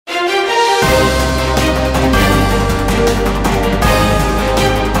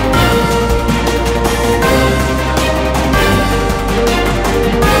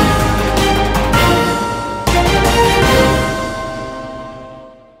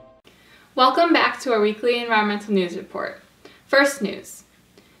Welcome back to our weekly environmental news report. First news.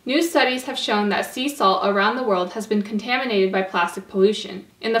 New studies have shown that sea salt around the world has been contaminated by plastic pollution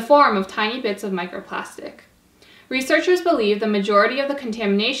in the form of tiny bits of microplastic. Researchers believe the majority of the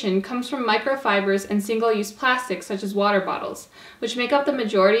contamination comes from microfibers and single-use plastics such as water bottles, which make up the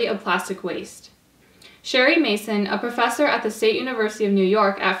majority of plastic waste. Sherry Mason, a professor at the State University of New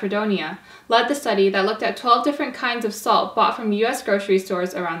York at Fredonia, led the study that looked at 12 different kinds of salt bought from U.S. grocery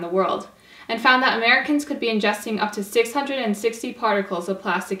stores around the world, and found that Americans could be ingesting up to 660 particles of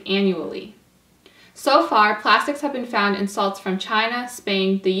plastic annually. So far, plastics have been found in salts from China,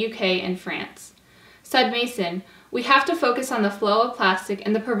 Spain, the UK, and France. Said Mason, "We have to focus on the flow of plastic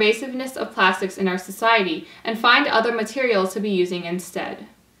and the pervasiveness of plastics in our society and find other materials to be using instead."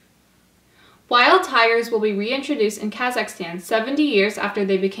 Wild tigers will be reintroduced in Kazakhstan 70 years after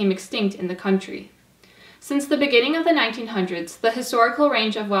they became extinct in the country. Since the beginning of the 1900s, the historical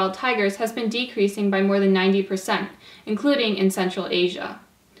range of wild tigers has been decreasing by more than 90%, including in Central Asia.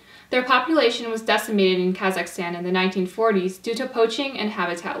 Their population was decimated in Kazakhstan in the 1940s due to poaching and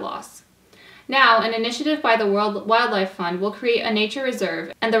habitat loss. Now, an initiative by the World Wildlife Fund will create a nature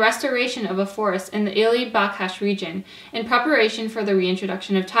reserve and the restoration of a forest in the Ili-Balkhash region in preparation for the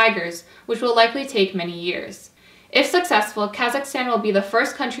reintroduction of tigers, which will likely take many years. If successful, Kazakhstan will be the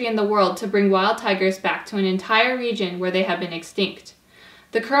first country in the world to bring wild tigers back to an entire region where they have been extinct.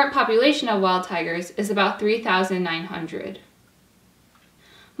 The current population of wild tigers is about 3,900.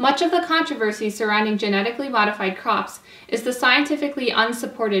 Much of the controversy surrounding genetically modified crops is the scientifically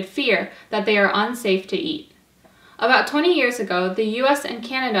unsupported fear that they are unsafe to eat. About 20 years ago, the US and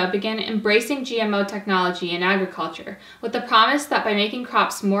Canada began embracing GMO technology in agriculture with the promise that by making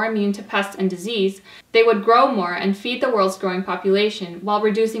crops more immune to pests and disease, they would grow more and feed the world's growing population while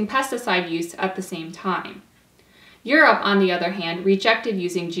reducing pesticide use at the same time. Europe, on the other hand, rejected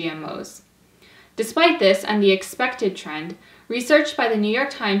using GMOs. Despite this and the expected trend, research by the New York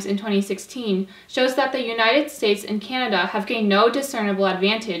Times in 2016 shows that the United States and Canada have gained no discernible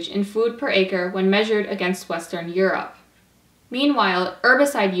advantage in food per acre when measured against Western Europe. Meanwhile,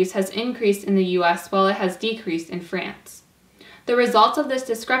 herbicide use has increased in the US while it has decreased in France. The result of this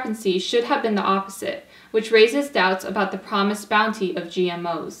discrepancy should have been the opposite, which raises doubts about the promised bounty of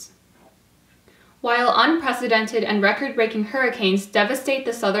GMOs. While unprecedented and record-breaking hurricanes devastate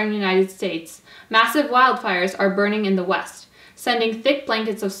the southern United States, massive wildfires are burning in the West, sending thick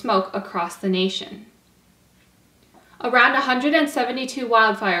blankets of smoke across the nation. Around 172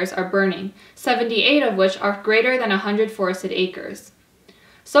 wildfires are burning, 78 of which are greater than 100 forested acres.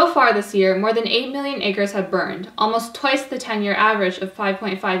 So far this year, more than 8 million acres have burned, almost twice the 10-year average of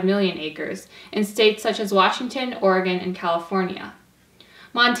 5.5 million acres, in states such as Washington, Oregon, and California.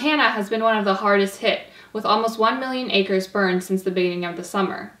 Montana has been one of the hardest hit, with almost 1 million acres burned since the beginning of the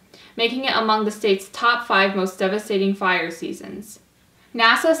summer, making it among the state's top 5 most devastating fire seasons.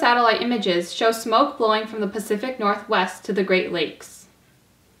 NASA satellite images show smoke blowing from the Pacific Northwest to the Great Lakes.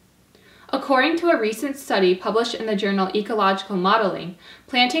 According to a recent study published in the journal Ecological Modeling,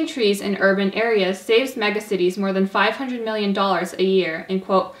 planting trees in urban areas saves megacities more than $500 million a year in,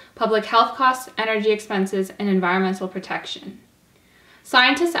 quote, public health costs, energy expenses, and environmental protection.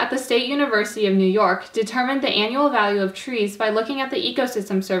 Scientists at the State University of New York determined the annual value of trees by looking at the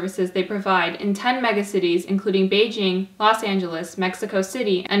ecosystem services they provide in 10 megacities including Beijing, Los Angeles, Mexico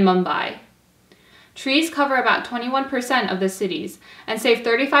City, and Mumbai. Trees cover about 21% of the cities and save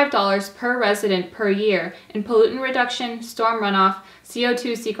 $35 per resident per year in pollutant reduction, storm runoff,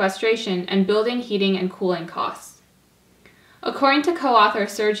 CO2 sequestration, and building heating and cooling costs. According to co-author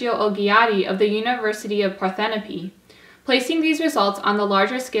Sergio Olgiati of the University of Parthenope, placing these results on the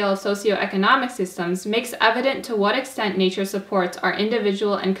larger scale of socioeconomic systems makes evident to what extent nature supports our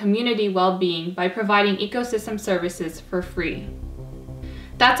individual and community well-being by providing ecosystem services for free.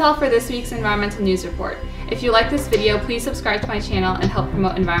 That's all for this week's Environmental News Report. If you like this video, please subscribe to my channel and help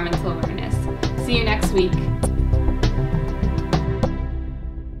promote environmental awareness. See you next week.